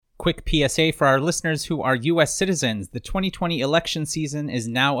Quick PSA for our listeners who are U.S. citizens. The 2020 election season is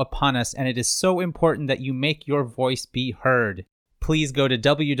now upon us, and it is so important that you make your voice be heard. Please go to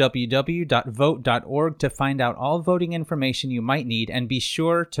www.vote.org to find out all voting information you might need, and be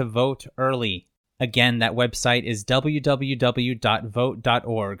sure to vote early. Again, that website is www.vote.org.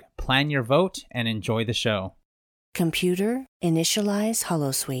 Plan your vote and enjoy the show. Computer, initialize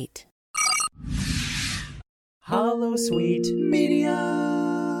holosuite. Holosuite Media.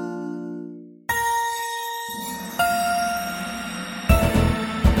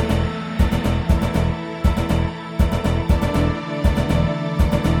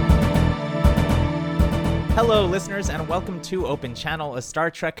 Hello, listeners, and welcome to Open Channel, a Star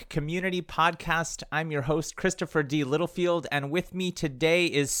Trek community podcast. I'm your host, Christopher D. Littlefield, and with me today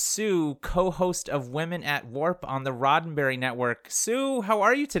is Sue, co-host of Women at Warp on the Roddenberry Network. Sue, how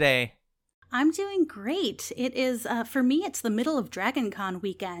are you today? I'm doing great. It is, for me, it's the middle of DragonCon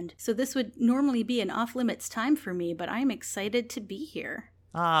weekend, so this would normally be an off-limits time for me, but I'm excited to be here.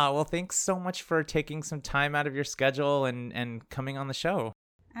 Well, thanks so much for taking some time out of your schedule and coming on the show.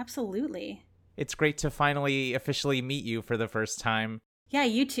 Absolutely. It's great to finally officially meet you for the first time. Yeah,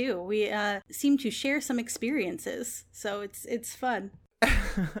 you too. We seem to share some experiences, so it's fun.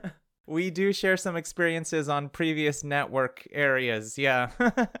 We do share some experiences on previous network areas, yeah.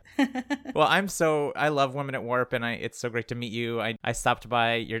 Well, I love Women at Warp, and it's so great to meet you. I stopped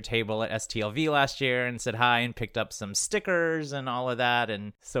by your table at STLV last year and said hi and picked up some stickers and all of that,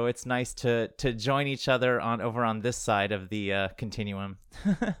 and so it's nice to join each other over on this side of the continuum.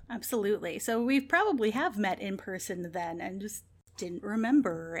 Absolutely. So we probably have met in person then and just didn't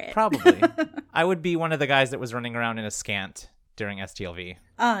remember it. Probably. I would be one of the guys that was running around in a scant during STLV.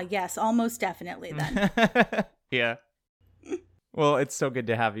 Yes, almost definitely then. Yeah. Well, it's so good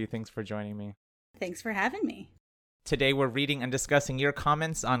to have you. Thanks for joining me. Thanks for having me. Today we're reading and discussing your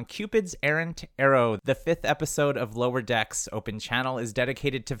comments on Cupid's Errant Arrow. The 5th episode of Lower Decks Open Channel is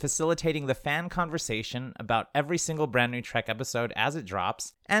dedicated to facilitating the fan conversation about every single brand new Trek episode as it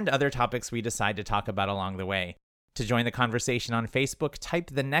drops, and other topics we decide to talk about along the way. To join the conversation on Facebook, type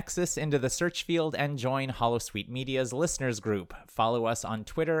the Nexus into the search field and join Holosuite Media's listeners group. Follow us on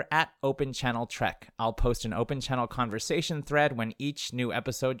Twitter at Open Channel Trek. I'll post an Open Channel conversation thread when each new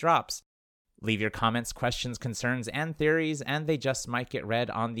episode drops. Leave your comments, questions, concerns, and theories, and they just might get read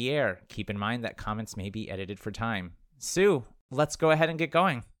on the air. Keep in mind that comments may be edited for time. Sue, let's go ahead and get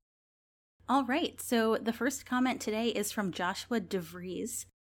going. All right, so the first comment today is from Joshua DeVries.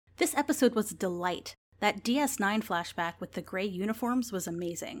 This episode was a delight. That DS9 flashback with the gray uniforms was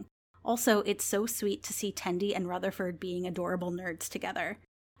amazing. Also, it's so sweet to see Tendi and Rutherford being adorable nerds together.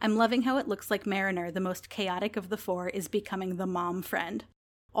 I'm loving how it looks like Mariner, the most chaotic of the four, is becoming the mom friend.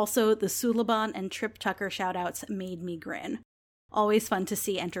 Also, the Suliban and Trip Tucker shoutouts made me grin. Always fun to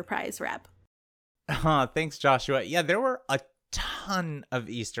see Enterprise rep. Thanks, Joshua. Yeah, there were a ton of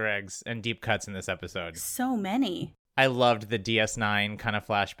Easter eggs and deep cuts in this episode. So many. I loved the DS9 kind of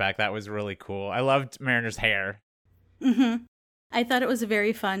flashback. That was really cool. I loved Mariner's hair. Mm-hmm. I thought it was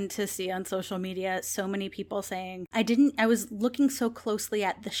very fun to see on social media so many people saying, I was looking so closely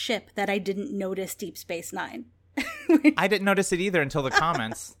at the ship that I didn't notice Deep Space Nine. I didn't notice it either until the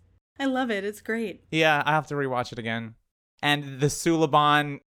comments. I love it. It's great. Yeah, I have to rewatch it again. And the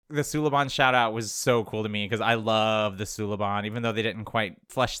Suliban shout out was so cool to me because I love the Suliban, even though they didn't quite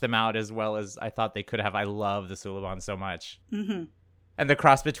flesh them out as well as I thought they could have. I love the Suliban so much. Mm-hmm. And the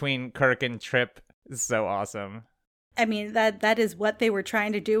cross between Kirk and Trip is so awesome. I mean, that is what they were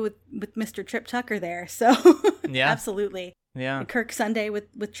trying to do with Mr. Trip Tucker there. So yeah, absolutely. Yeah. Kirk Sunday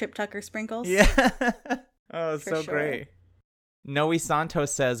with Trip Tucker sprinkles. Yeah. Oh, For so sure. great. Noe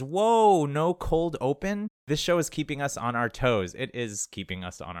Santos says, whoa, no cold open? This show is keeping us on our toes. It is keeping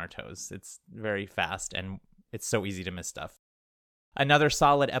us on our toes. It's very fast, and it's so easy to miss stuff. Another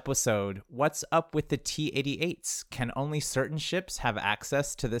solid episode. What's up with the T-88s? Can only certain ships have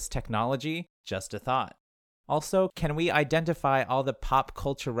access to this technology? Just a thought. Also, can we identify all the pop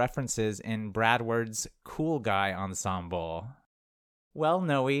culture references in Bradward's Cool Guy ensemble? Well,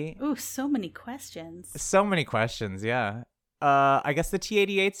 Noe. Ooh, so many questions. So many questions, yeah. I guess the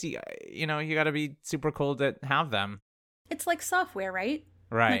T-88s, you gotta be super cool to have them. It's like software, right?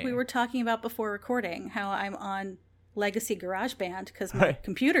 Right. Like we were talking about before recording, how I'm on Legacy GarageBand because my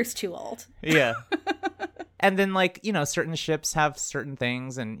computer's too old. Yeah. And then, certain ships have certain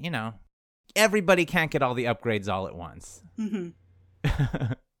things, and, everybody can't get all the upgrades all at once.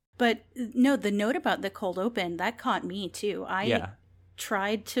 Mm-hmm. But, no, the note about the cold open, that caught me, too. I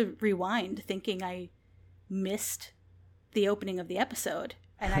tried to rewind, thinking I missed the opening of the episode,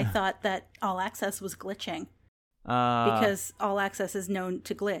 and I thought that All Access was glitching. Because All Access is known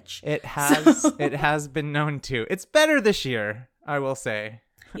to glitch. It has it has been known to. It's better this year, I will say.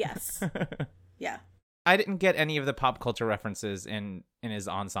 Yes. Yeah. I didn't get any of the pop culture references in his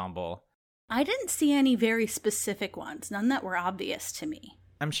ensemble. I didn't see any very specific ones, none that were obvious to me.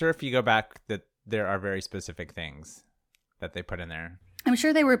 I'm sure if you go back that there are very specific things that they put in there. I'm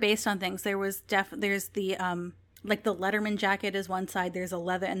sure they were based on things. There's the like the Letterman jacket is one side, there's a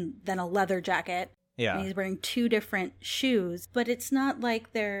leather and then a leather jacket. Yeah. And he's wearing two different shoes, but it's not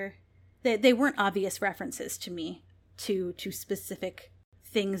like they weren't obvious references to me to specific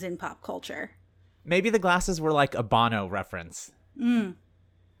things in pop culture. Maybe the glasses were like a Bono reference.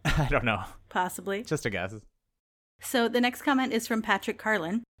 I don't know. Possibly. Just a guess. So the next comment is from Patrick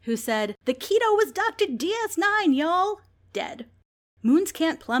Carlin, who said, "The keto was Dr. DS9, y'all. Dead. Moons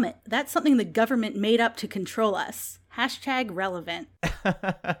can't plummet. That's something the government made up to control us. Hashtag relevant."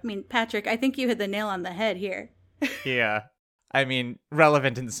 I mean, Patrick, I think you hit the nail on the head here. Yeah. I mean,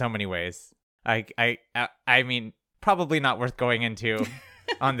 relevant in so many ways. I mean, probably not worth going into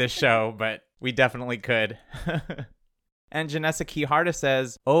on this show, but we definitely could. And Janessa Keyharta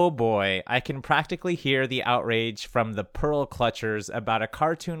says, "Oh boy, I can practically hear the outrage from the Pearl Clutchers about a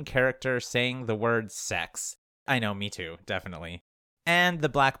cartoon character saying the word sex." I know, me too, definitely. And the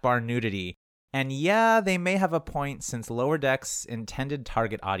Black Bar nudity. And yeah, they may have a point since Lower Decks' intended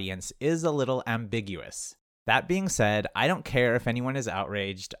target audience is a little ambiguous. That being said, I don't care if anyone is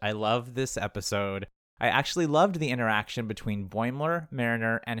outraged. I love this episode. I actually loved the interaction between Boimler,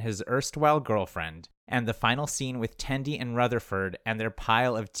 Mariner, and his erstwhile girlfriend. And the final scene with Tendi and Rutherford and their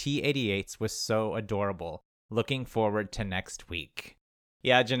pile of T-88s was so adorable. Looking forward to next week.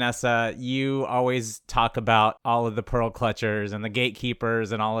 Yeah, Janessa, you always talk about all of the Pearl Clutchers and the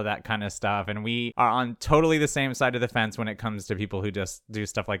Gatekeepers and all of that kind of stuff. And we are on totally the same side of the fence when it comes to people who just do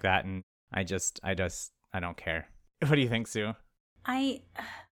stuff like that. And I don't care. What do you think, Sue? I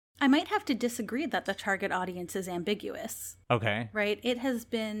might have to disagree that the target audience is ambiguous. Okay. Right? It has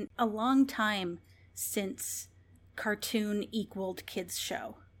been a long time since cartoon equaled kids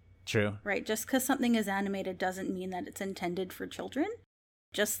show. True. Right? Just because something is animated doesn't mean that it's intended for children.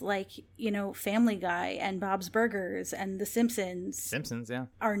 Just like, Family Guy and Bob's Burgers and The Simpsons. Simpsons, yeah.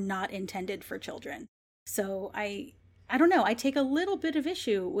 Are not intended for children. So I don't know. I take a little bit of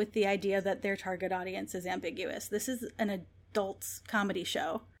issue with the idea that their target audience is ambiguous. This is an adults comedy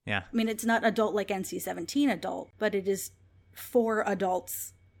show. Yeah. I mean, it's not adult like NC-17 adult, but it is for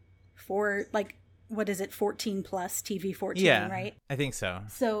adults. For, 14 plus, TV 14, yeah, right? I think so.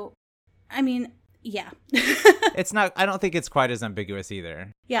 So, I mean, yeah. It's not, I don't think it's quite as ambiguous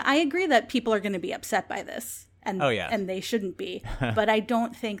either. Yeah, I agree that people are going to be upset by this. And, oh, yeah. And they shouldn't be. But I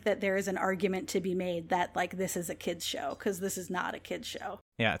don't think that there is an argument to be made that, this is a kid's show, because this is not a kid's show.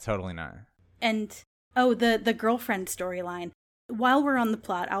 Yeah, totally not. And, the girlfriend storyline. While we're on the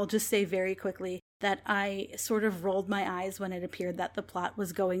plot, I'll just say very quickly that I sort of rolled my eyes when it appeared that the plot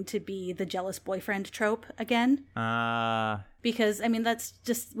was going to be the jealous boyfriend trope again. Because, I mean, that's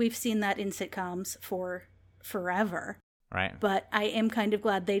just, we've seen that in sitcoms for forever. Right. But I am kind of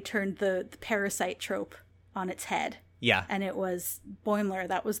glad they turned the parasite trope on its head. Yeah. And it was Boimler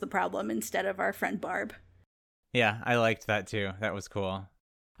that was the problem instead of our friend Barb. Yeah, I liked that too. That was cool.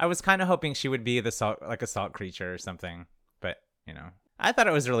 I was kind of hoping she would be a salt creature or something, but I thought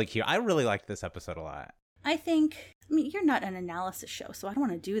it was really cute. I really liked this episode a lot. I mean, you're not an analysis show, so I don't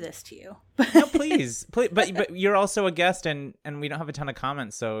want to do this to you. No, please. But you're also a guest, and we don't have a ton of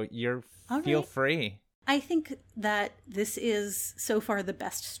comments, so feel free. I think that this is so far the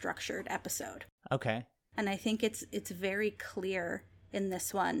best structured episode. Okay. And I think it's very clear in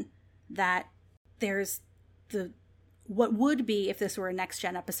this one that there's what would be, if this were a next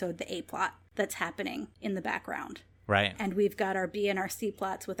gen episode, the A plot that's happening in the background. Right. And we've got our B and our C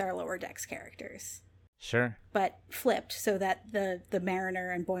plots with our Lower Decks characters. Sure. But flipped so that the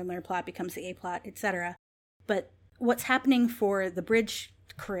Mariner and Boimler plot becomes the A plot, etc. But what's happening for the bridge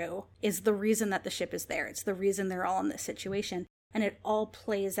crew is the reason that the ship is there. It's the reason they're all in this situation. And it all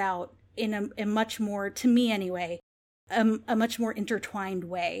plays out in a much more, to me anyway, a much more intertwined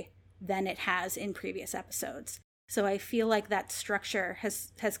way than it has in previous episodes. So I feel like that structure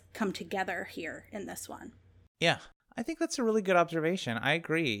has come together here in this one. Yeah, I think that's a really good observation. I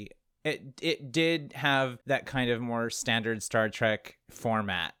agree. It did have that kind of more standard Star Trek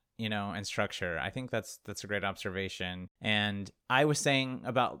format, and structure. I think that's a great observation. And I was saying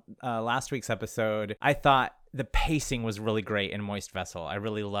about last week's episode, I thought the pacing was really great in Moist Vessel. I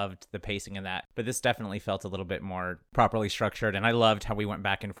really loved the pacing in that. But this definitely felt a little bit more properly structured. And I loved how we went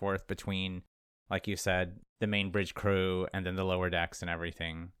back and forth between, like you said, the main bridge crew and then the Lower Decks and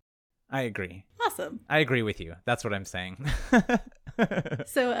everything. I agree. Awesome. I agree with you. That's what I'm saying.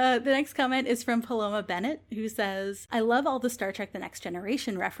 So the next comment is from Paloma Bennett, who says, I love all the Star Trek The Next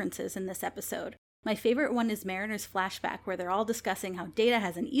Generation references in this episode. My favorite one is Mariner's flashback, where they're all discussing how Data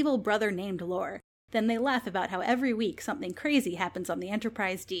has an evil brother named Lore. Then they laugh about how every week something crazy happens on the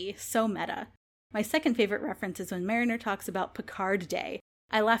Enterprise D. So meta. My second favorite reference is when Mariner talks about Picard Day.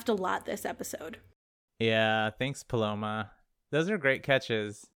 I laughed a lot this episode. Yeah, thanks, Paloma. Those are great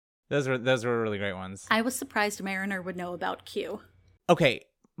catches. Those were really great ones. I was surprised Mariner would know about Q. Okay,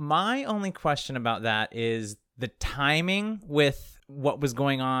 my only question about that is the timing with what was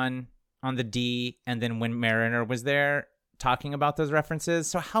going on the D, and then when Mariner was there talking about those references.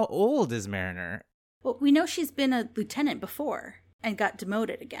 So how old is Mariner? Well, we know she's been a lieutenant before and got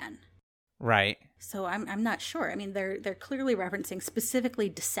demoted again. Right. So I'm not sure. I mean, they're clearly referencing specifically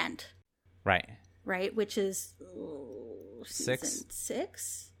Descent. Right. Right, which is Six?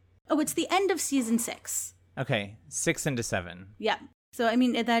 6? Oh, it's the end of season 6. Okay, 6 into 7. Yeah. So, I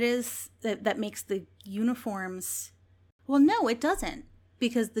mean, that makes the uniforms... Well, no, it doesn't.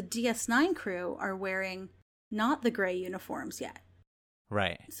 Because the DS9 crew are wearing not the gray uniforms yet.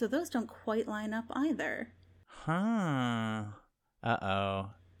 Right. So those don't quite line up either. Huh. Uh-oh.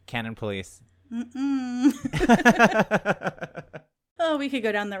 Canon police. Mm-mm. Oh, we could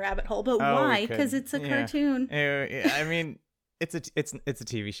go down the rabbit hole, but why? Because it's a cartoon. I mean... It's a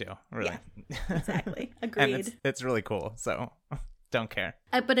TV show, really. Yeah, exactly. Agreed. And it's really cool, so don't care.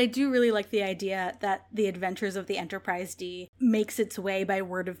 But I do really like the idea that the Adventures of the Enterprise D makes its way by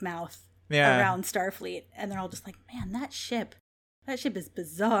word of mouth around Starfleet, and they're all just like, man, that ship is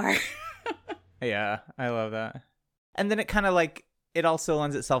bizarre. Yeah, I love that. And then it kind of like, it also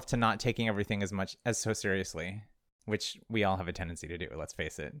lends itself to not taking everything as much as so seriously, which we all have a tendency to do, let's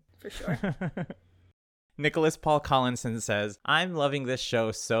face it. For sure. Nicholas Paul Collinson says, I'm loving this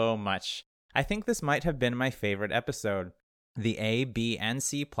show so much. I think this might have been my favorite episode. The A, B, and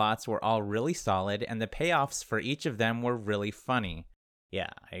C plots were all really solid, and the payoffs for each of them were really funny. Yeah,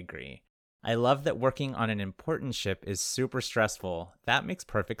 I agree. I love that working on an important ship is super stressful. That makes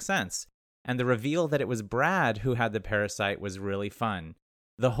perfect sense. And the reveal that it was Brad who had the parasite was really fun.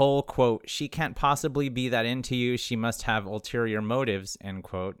 The whole, quote, she can't possibly be that into you, she must have ulterior motives, end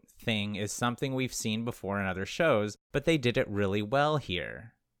quote, thing is something we've seen before in other shows, but they did it really well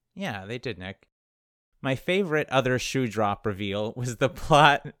here. Yeah, they did, Nick. My favorite other shoe drop reveal was the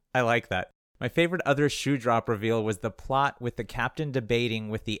plot. I like that. My favorite other shoe drop reveal was the plot with the captain debating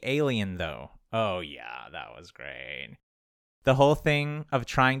with the alien, though. Oh, yeah, that was great. The whole thing of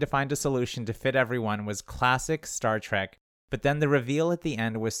trying to find a solution to fit everyone was classic Star Trek, but then the reveal at the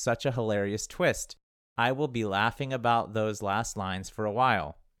end was such a hilarious twist. I will be laughing about those last lines for a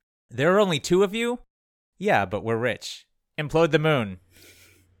while. There are only 2 of you? Yeah, but we're rich. Implode the moon.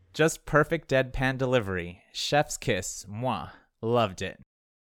 Just perfect deadpan delivery. Chef's kiss. Mwah. Loved it.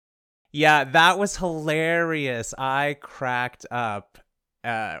 Yeah, that was hilarious. I cracked up.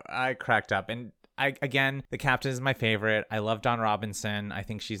 And again, the captain is my favorite. I love Dawn Robinson. I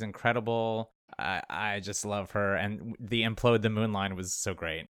think she's incredible. I just love her. And the implode the moon line was so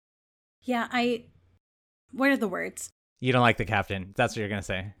great. Yeah, what are the words? You don't like the captain. That's what you're going to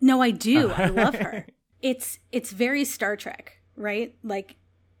say. No, I do. I love her. It's very Star Trek, right? Like,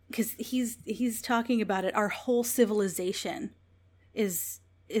 because he's talking about it. Our whole civilization is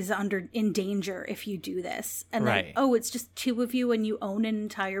in danger if you do this. And right. Like, oh, it's just 2 of you and you own an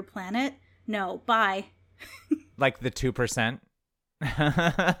entire planet? No, bye. Like the 2%?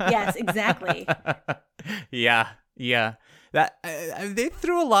 Yes, exactly. Yeah. That they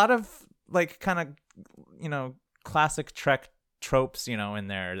threw a lot of like kind of, classic Trek tropes, in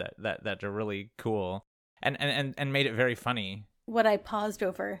there that are really cool and made it very funny. What I paused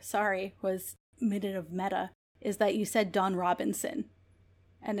over, was minute of meta, is that you said Dawn Robinson.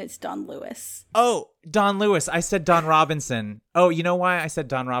 And it's Don Lewis. Oh, Don Lewis. I said Dawn Robinson. Oh, you know why I said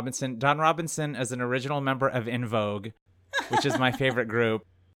Dawn Robinson? Dawn Robinson is an original member of In Vogue, which is my favorite group.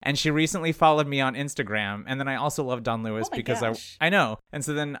 And she recently followed me on Instagram. And then I also love Don Lewis because I know. And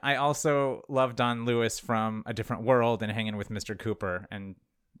so then I also love Don Lewis from A Different World and Hanging with Mr. Cooper. And,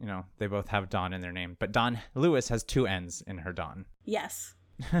 they both have Don in their name. But Dawn Lewis has 2 N's in her Dawn. Yes.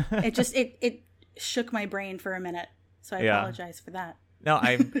 It shook my brain for a minute. So I apologize for that. No,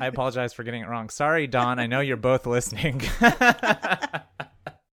 I apologize for getting it wrong. Sorry, Dawn. I know you're both listening.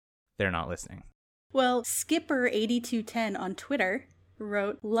 They're not listening. Well, Skipper8210 on Twitter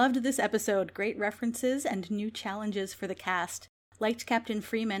wrote, loved this episode. Great references and new challenges for the cast. Liked Captain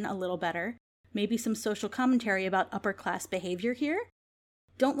Freeman a little better. Maybe some social commentary about upper class behavior here.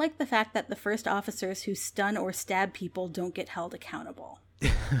 Don't like the fact that the first officers who stun or stab people don't get held accountable.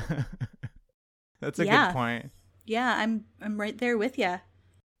 That's a good point. Yeah, I'm right there with you.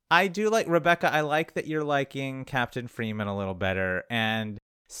 I do like, Rebecca, I like that you're liking Captain Freeman a little better. And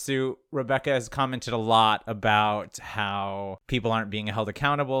Sue, Rebecca has commented a lot about how people aren't being held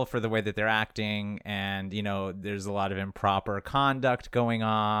accountable for the way that they're acting. And, you know, there's a lot of improper conduct going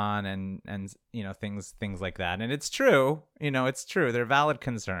on and you know, things like that. And it's true. You know, it's true. They're valid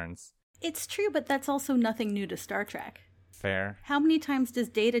concerns. It's true, but that's also nothing new to Star Trek. Fair. How many times does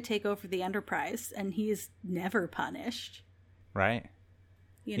Data take over the Enterprise and he's never punished? Right.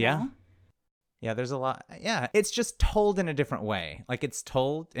 You know? Yeah, there's a lot. Yeah, it's just told in a different way. Like, it's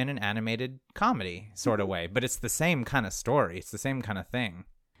told in an animated comedy sort of way, but it's the same kind of story. It's the same kind of thing.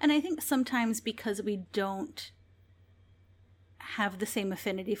 And I think sometimes because we don't have the same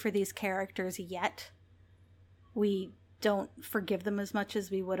affinity for these characters yet, we don't forgive them as much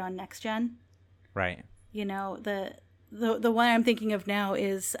as we would on Next Gen. Right. You know, the one I'm thinking of now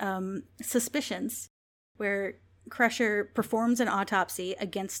is Suspicions, where Crusher performs an autopsy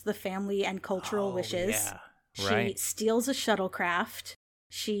against the family and cultural wishes. Yeah. Right. She steals a shuttlecraft.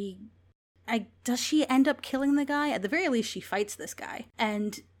 Does she end up killing the guy? At the very least, she fights this guy.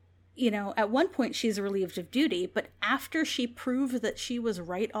 And, you know, at one point she's relieved of duty, but after she proved that she was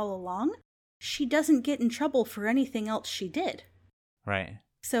right all along, she doesn't get in trouble for anything else she did. Right.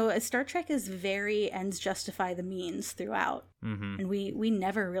 So Star Trek is very ends justify the means throughout. Mm-hmm. And we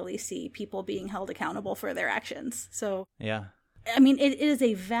never really see people being held accountable for their actions. So, yeah. I mean, it is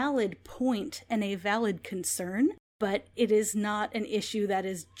a valid point and a valid concern, but it is not an issue that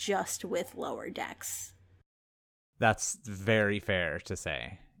is just with Lower Decks. That's very fair to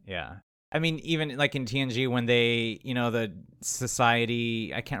say. Yeah. I mean, even like in TNG when they, you know, the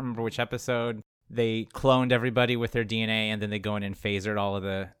society, I can't remember which episode, they cloned everybody with their DNA and then they go in and phasered all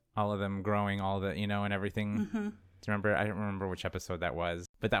of them growing, all the, you know, and everything. Mm-hmm. Do you remember? I don't remember which episode that was,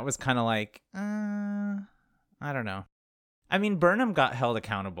 but that was kind of like, I don't know. I mean, Burnham got held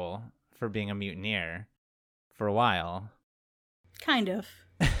accountable for being a mutineer for a while. Kind of.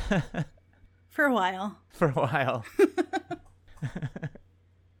 For a while. For a while.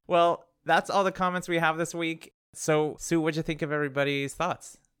 Well, that's all the comments we have this week. So, Sue, what'd you think of everybody's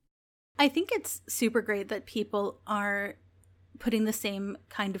thoughts? I think it's super great that people are putting the same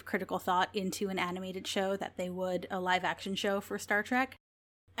kind of critical thought into an animated show that they would a live action show for Star Trek.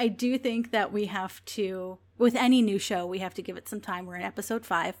 I do think that we have to, with any new show, we have to give it some time. We're in episode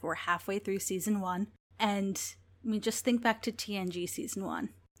 5. We're halfway through season 1. And I mean, just think back to TNG season 1.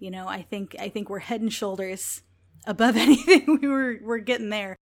 You know, I think we're head and shoulders above anything we're getting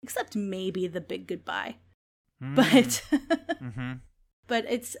there, except maybe the big goodbye. But mm-hmm. But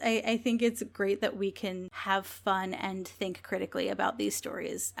I think it's great that we can have fun and think critically about these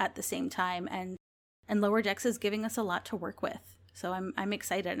stories at the same time. And Lower Decks is giving us a lot to work with. So I'm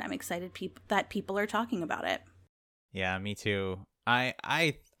excited. I'm excited that people are talking about it. Yeah, me too.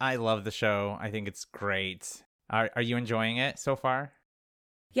 I love the show. I think it's great. Are you enjoying it so far?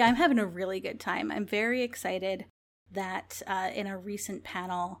 Yeah, I'm having a really good time. I'm very excited that in a recent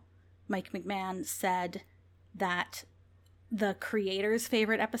panel, Mike McMahon said that the creators'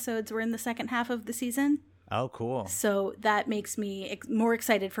 favorite episodes were in the second half of the season. Oh, cool. So that makes me more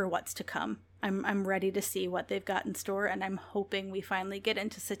excited for what's to come. I'm ready to see what they've got in store, and I'm hoping we finally get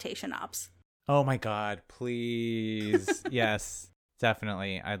into Cetacean Ops. Oh my God, please. Yes,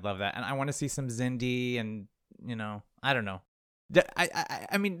 definitely. I'd love that. And I want to see some Xindi and, you know, I don't know.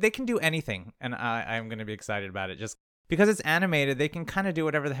 I mean, they can do anything, and I'm going to be excited about it. Just because it's animated, they can kind of do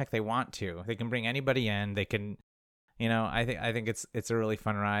whatever the heck they want to. They can bring anybody in. They can, you know, I think it's a really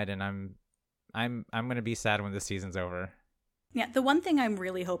fun ride, and I'm going to be sad when the season's over. Yeah, the one thing I'm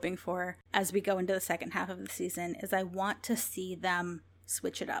really hoping for as we go into the second half of the season is I want to see them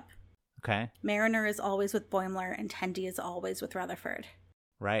switch it up. Okay. Mariner is always with Boimler, and Tendi is always with Rutherford.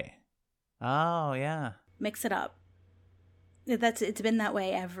 Right. Oh, yeah. Mix it up. It's been that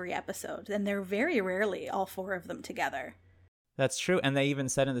way every episode, and they're very rarely all 4 of them together. That's true, and they even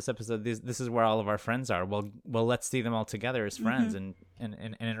said in this episode, this is where all of our friends are. Well, let's see them all together as friends and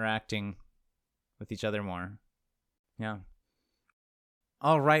interacting with each other more. Yeah.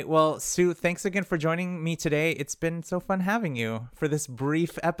 All right. Well, Sue, thanks again for joining me today. It's been so fun having you for this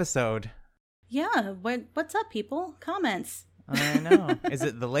brief episode. Yeah. What's up, people? Comments. I know. Is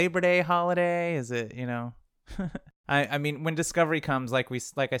it the Labor Day holiday? Is it, you know? I mean, when Discovery comes, like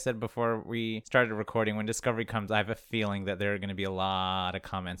I said before we started recording, when Discovery comes, I have a feeling that there are going to be a lot of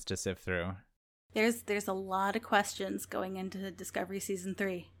comments to sift through. There's a lot of questions going into Discovery Season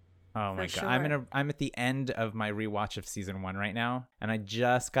 3. Oh my God. Sure. I'm at the end of my rewatch of season 1 right now, and I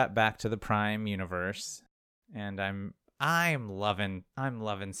just got back to the Prime universe, and I'm I'm loving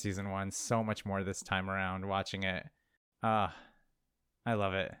season 1 so much more this time around watching it. I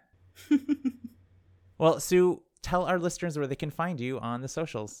love it. Well, Sue, tell our listeners where they can find you on the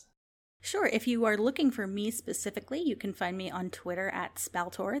socials. Sure. If you are looking for me specifically, you can find me on Twitter at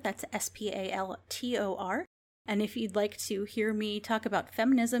Spaltor. That's Spaltor. And if you'd like to hear me talk about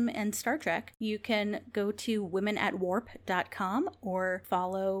feminism and Star Trek, you can go to womenatwarp.com or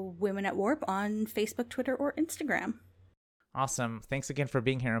follow Women at Warp on Facebook, Twitter, or Instagram. Awesome. Thanks again for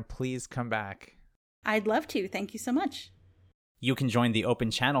being here, and please come back. I'd love to. Thank you so much. You can join the Open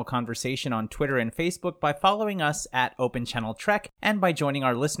Channel conversation on Twitter and Facebook by following us at Open Channel Trek, and by joining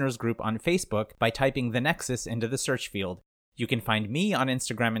our listeners group on Facebook by typing The Nexus into the search field. You can find me on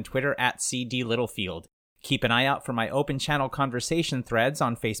Instagram and Twitter at CD Littlefield. Keep an eye out for my Open Channel conversation threads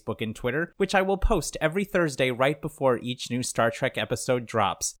on Facebook and Twitter, which I will post every Thursday right before each new Star Trek episode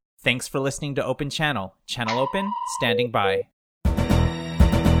drops. Thanks for listening to Open Channel. Channel open, standing by.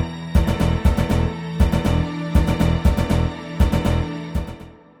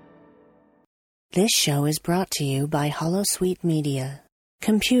 This show is brought to you by Holosuite Media.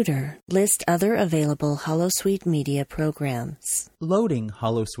 Computer, list other available Holosuite Media programs. Loading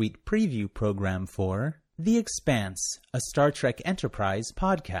Holosuite preview program for The Expanse, a Star Trek Enterprise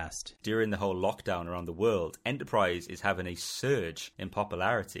podcast. During the whole lockdown around the world, Enterprise is having a surge in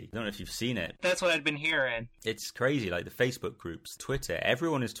popularity. I don't know if you've seen it. That's what I'd been hearing. It's crazy, like the Facebook groups, Twitter,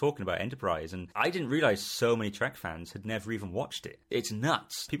 everyone is talking about Enterprise, and I didn't realize so many Trek fans had never even watched it. It's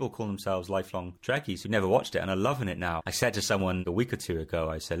nuts. People call themselves lifelong Trekkies who've never watched it and are loving it now. I said to someone a week or two ago,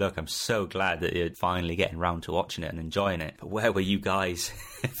 I said, look, I'm so glad that you're finally getting around to watching it and enjoying it. But where were you guys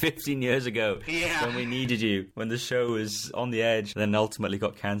 15 years ago when we needed you, when the show was on the edge, then ultimately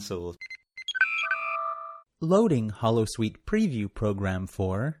got cancelled? Loading Holosuite preview program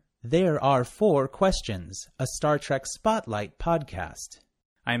for There Are 4 Questions, a Star Trek Spotlight podcast.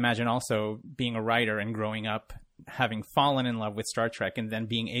 I imagine also being a writer and growing up, having fallen in love with Star Trek, and then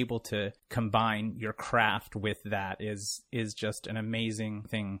being able to combine your craft with that is just an amazing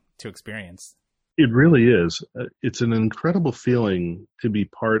thing to experience. It really is. It's an incredible feeling to be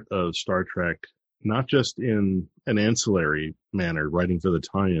part of Star Trek, not just in an ancillary manner, writing for the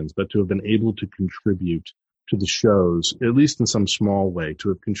tie-ins, but to have been able to contribute to the shows, at least in some small way, to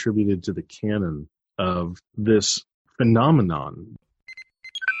have contributed to the canon of this phenomenon.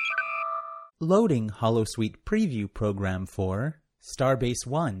 Loading Holosuite preview program for Starbase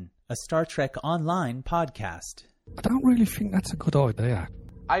One, a Star Trek Online podcast. I don't really think that's a good idea.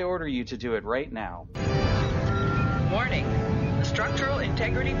 I order you to do it right now. Warning. The structural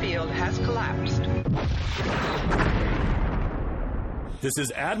integrity field has collapsed. This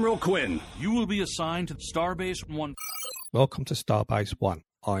is Admiral Quinn. You will be assigned to Starbase 1. Welcome to Starbase 1.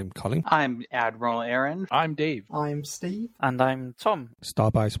 I'm Colin. I'm Admiral Errant. I'm Dave. I'm Steve. And I'm Tom.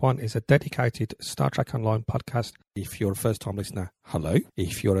 Starbase 1 is a dedicated Star Trek Online podcast. If you're a first-time listener, hello.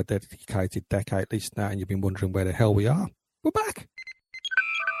 If you're a dedicated decade listener and you've been wondering where the hell we are, we're back.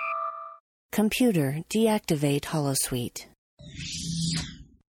 Computer, deactivate Holosuite.